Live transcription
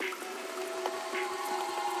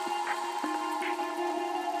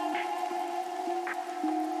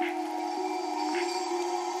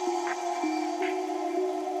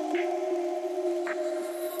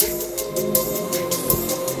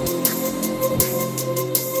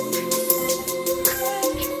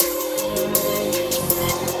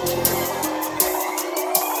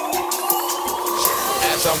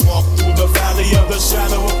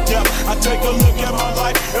take a look at my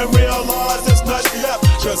life and realize there's nothing left.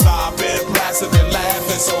 Cause I've been blasting and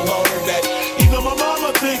laughing so long that even my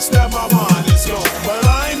mama thinks that my mind is gone. But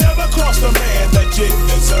I ain't never crossed a man that didn't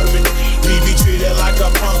deserve it. Me be treated like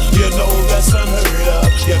a punk, you know that's unheard of.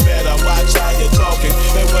 You better watch how you're talking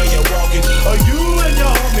and where you're walking, or you and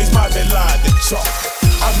your homies might be lying to talk.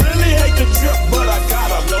 I really hate the trip, but I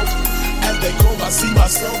gotta know. As they go, I see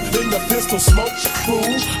myself in the pistol smoke. Fool,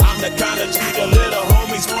 I'm the kind of G the little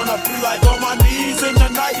homies wanna be like on my knees in the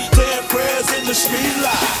night, saying prayers in the street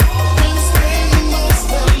light. Been spending most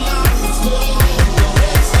of the night.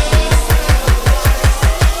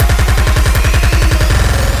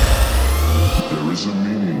 There is a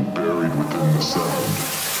meaning buried within the sound.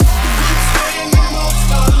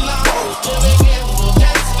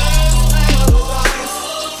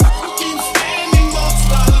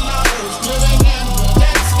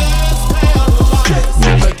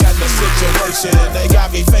 Situation they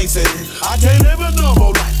got me facing, I can't live a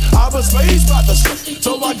normal life. I was raised by the street,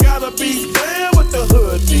 so I gotta be down with the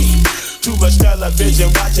hood team. Too much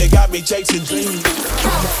television watching got me chasing dreams.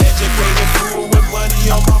 I'm an educated fool with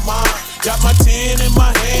money on my mind. Got my 10 in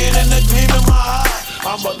my hand and a gleam in my eye.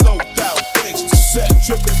 I'm a loped out gangster, set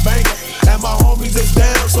tripping banker, and my homies is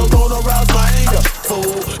down, so don't arouse my anger.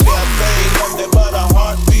 Fool, yeah, ain't nothing but a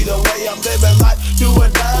heartbeat away. I'm living life, do or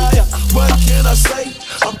die. What can I say?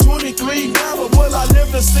 I'm 23 now, but will I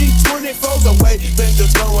live to see 24? The way things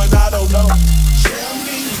are going, I don't know. Tell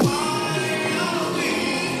me why are we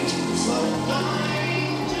so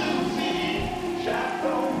blind to me?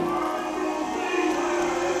 Shadow.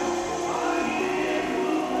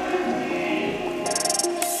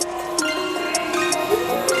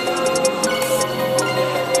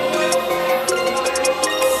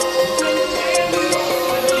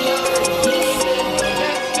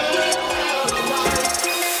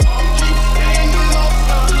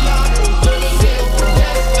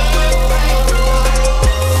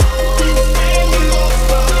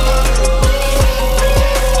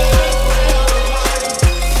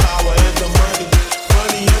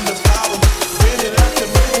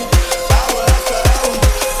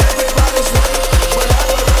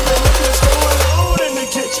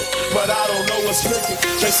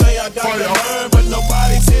 They say I got the